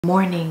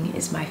Morning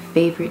is my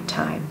favorite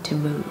time to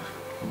move.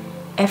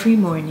 Every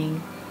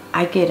morning,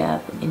 I get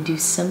up and do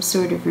some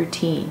sort of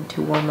routine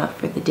to warm up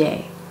for the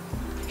day.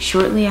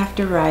 Shortly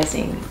after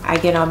rising, I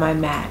get on my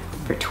mat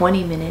for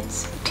 20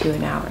 minutes to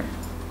an hour.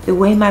 The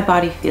way my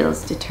body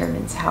feels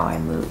determines how I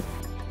move.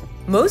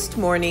 Most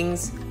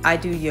mornings, I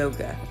do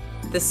yoga.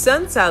 The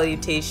sun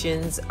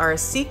salutations are a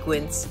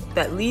sequence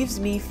that leaves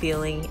me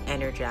feeling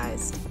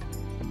energized.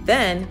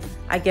 Then,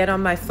 I get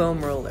on my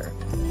foam roller.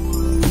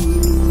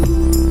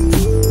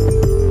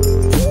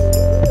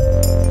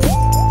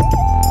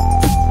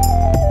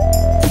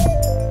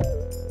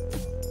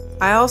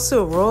 I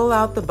also roll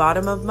out the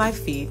bottom of my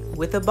feet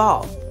with a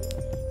ball.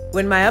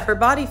 When my upper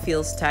body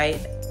feels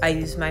tight, I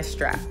use my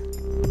strap.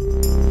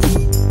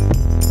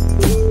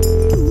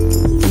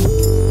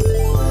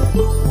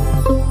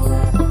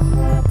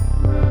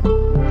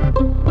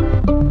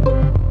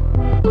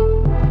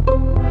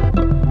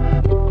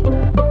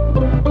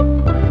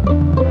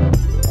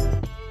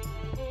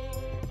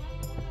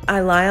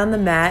 I lie on the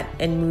mat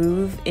and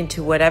move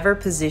into whatever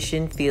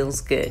position feels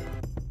good.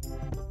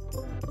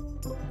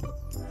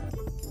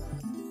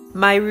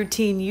 My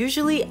routine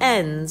usually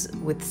ends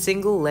with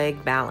single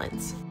leg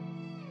balance.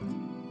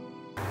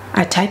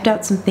 I typed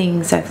out some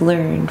things I've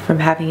learned from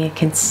having a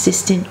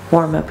consistent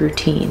warm-up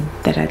routine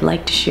that I'd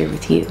like to share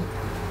with you.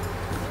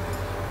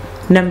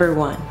 Number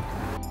 1.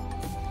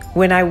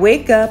 When I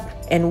wake up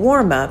and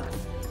warm up,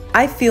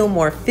 I feel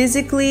more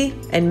physically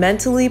and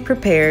mentally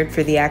prepared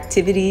for the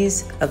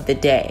activities of the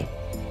day.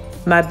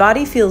 My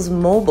body feels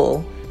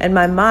mobile and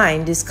my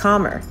mind is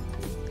calmer.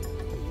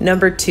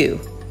 Number 2.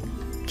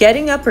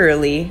 Getting up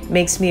early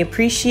makes me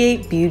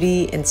appreciate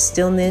beauty and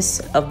stillness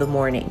of the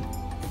morning.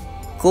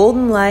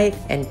 Golden light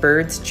and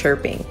birds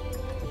chirping.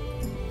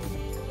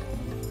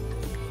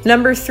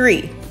 Number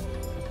 3.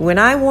 When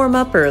I warm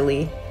up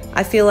early,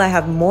 I feel I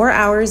have more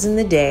hours in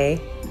the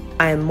day,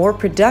 I am more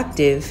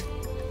productive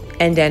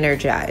and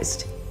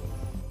energized.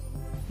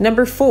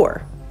 Number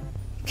 4.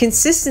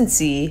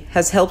 Consistency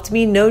has helped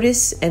me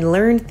notice and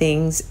learn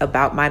things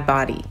about my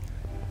body.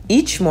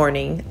 Each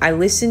morning, I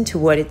listen to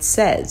what it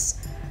says.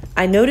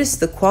 I notice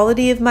the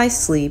quality of my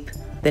sleep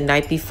the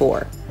night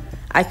before.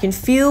 I can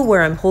feel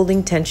where I'm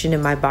holding tension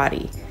in my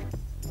body.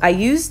 I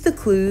use the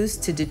clues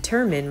to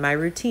determine my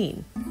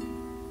routine.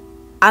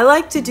 I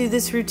like to do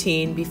this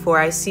routine before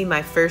I see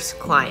my first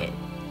client.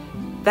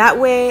 That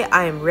way,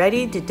 I am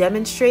ready to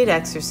demonstrate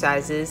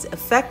exercises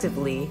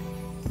effectively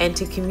and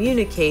to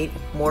communicate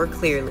more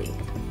clearly.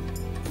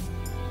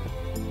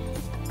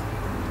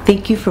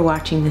 Thank you for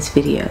watching this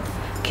video.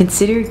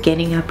 Consider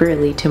getting up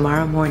early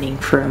tomorrow morning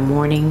for a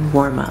morning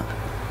warm-up,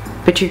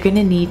 but you're going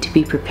to need to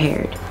be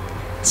prepared.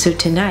 So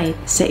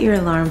tonight, set your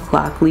alarm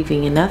clock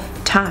leaving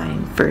enough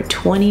time for a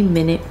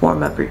 20-minute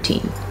warm-up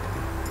routine.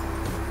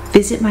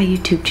 Visit my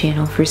YouTube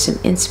channel for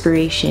some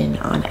inspiration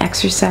on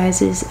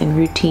exercises and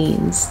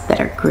routines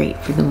that are great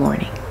for the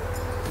morning.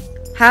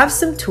 Have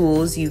some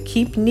tools you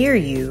keep near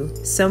you,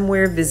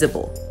 somewhere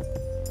visible.